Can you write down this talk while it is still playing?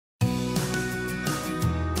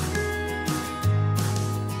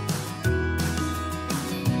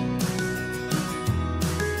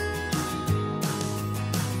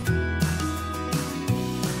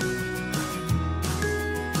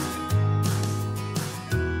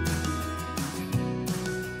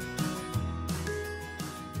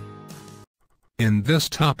In this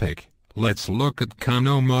topic, let's look at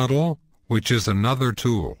Kano Model, which is another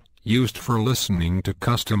tool used for listening to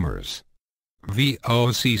customers.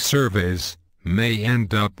 VOC surveys may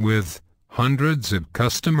end up with hundreds of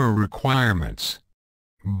customer requirements,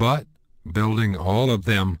 but building all of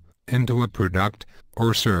them into a product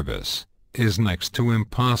or service is next to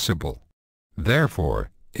impossible. Therefore,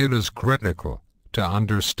 it is critical to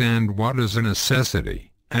understand what is a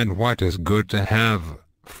necessity and what is good to have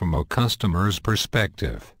from a customer's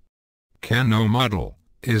perspective. Kano Model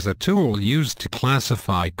is a tool used to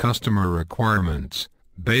classify customer requirements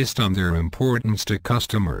based on their importance to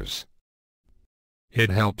customers. It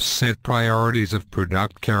helps set priorities of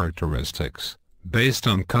product characteristics based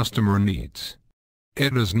on customer needs.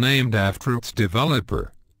 It is named after its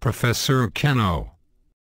developer, Professor Kano.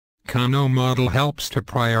 Kano Model helps to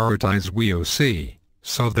prioritize VOC,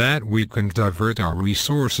 so that we can divert our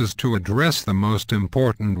resources to address the most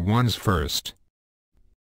important ones first.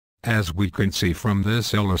 As we can see from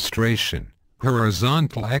this illustration,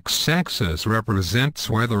 horizontal x-axis represents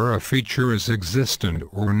whether a feature is existent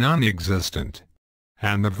or non-existent,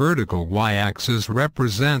 and the vertical y-axis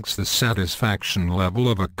represents the satisfaction level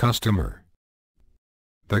of a customer.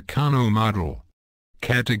 The Kano Model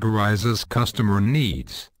categorizes customer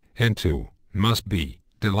needs into must-be,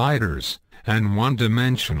 delighters, and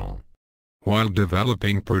one-dimensional. While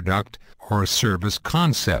developing product or service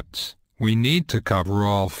concepts, we need to cover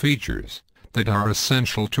all features that are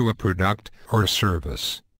essential to a product or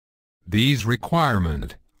service. These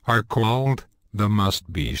requirements are called the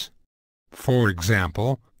must-bes. For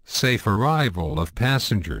example, safe arrival of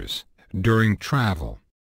passengers during travel,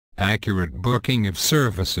 accurate booking of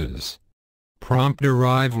services, prompt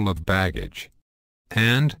arrival of baggage,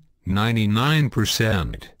 and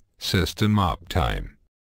 99% system uptime.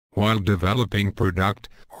 While developing product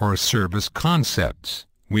or service concepts,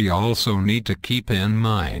 we also need to keep in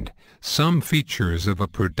mind some features of a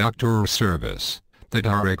product or service that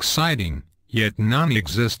are exciting, yet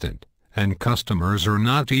non-existent, and customers are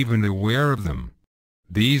not even aware of them.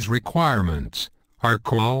 These requirements are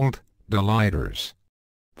called delighters.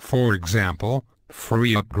 For example,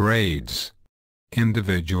 free upgrades,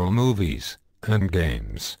 individual movies and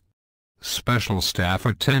games, special staff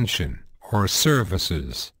attention or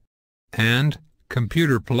services, and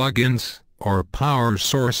computer plugins or power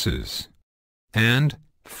sources. And,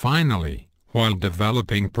 finally, while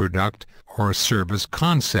developing product or service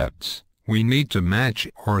concepts, we need to match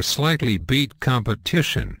or slightly beat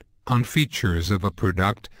competition on features of a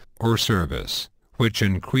product or service, which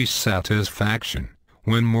increase satisfaction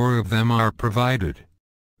when more of them are provided.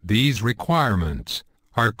 These requirements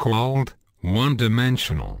are called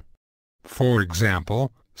one-dimensional. For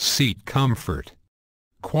example, seat comfort,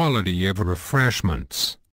 quality of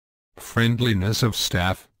refreshments, friendliness of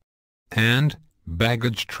staff, and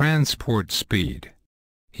baggage transport speed.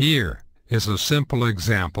 Here is a simple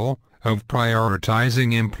example of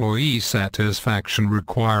prioritizing employee satisfaction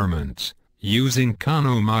requirements using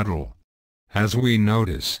Kano Model. As we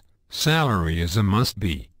notice, salary is a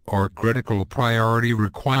must-be or critical priority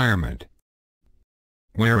requirement,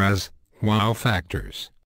 whereas wow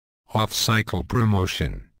factors, off-cycle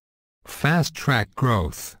promotion, fast-track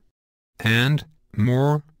growth, and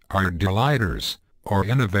more are delighters or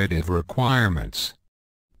innovative requirements.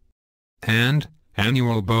 And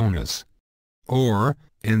annual bonus or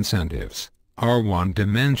incentives are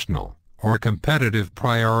one-dimensional or competitive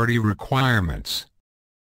priority requirements.